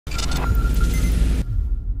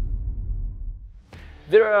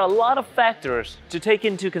There are a lot of factors to take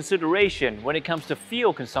into consideration when it comes to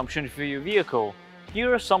fuel consumption for your vehicle.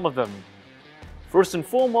 Here are some of them. First and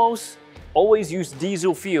foremost, always use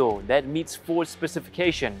diesel fuel that meets Ford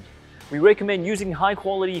specification. We recommend using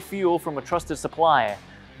high-quality fuel from a trusted supplier.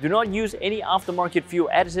 Do not use any aftermarket fuel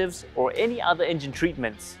additives or any other engine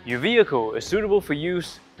treatments. Your vehicle is suitable for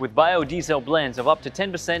use with biodiesel blends of up to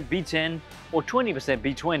 10% B10 or 20%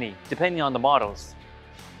 B20, depending on the models.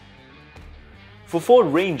 For Ford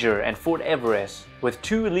Ranger and Ford Everest, with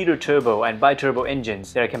 2-liter turbo and biturbo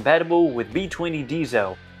engines that are compatible with B20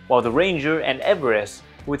 diesel, while the Ranger and Everest,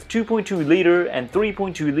 with 2.2-liter and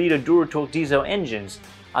 3.2-liter Duratorq diesel engines,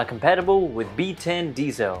 are compatible with B10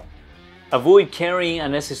 diesel. Avoid carrying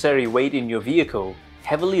unnecessary weight in your vehicle.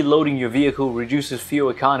 Heavily loading your vehicle reduces fuel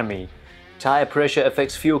economy. Tire pressure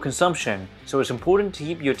affects fuel consumption, so it's important to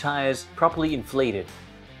keep your tires properly inflated.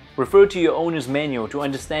 Refer to your owner's manual to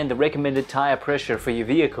understand the recommended tire pressure for your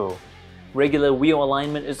vehicle. Regular wheel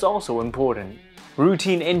alignment is also important.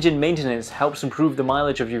 Routine engine maintenance helps improve the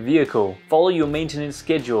mileage of your vehicle. Follow your maintenance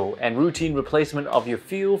schedule and routine replacement of your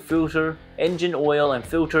fuel filter, engine oil and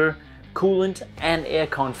filter, coolant and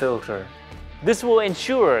aircon filter. This will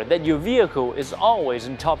ensure that your vehicle is always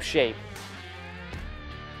in top shape.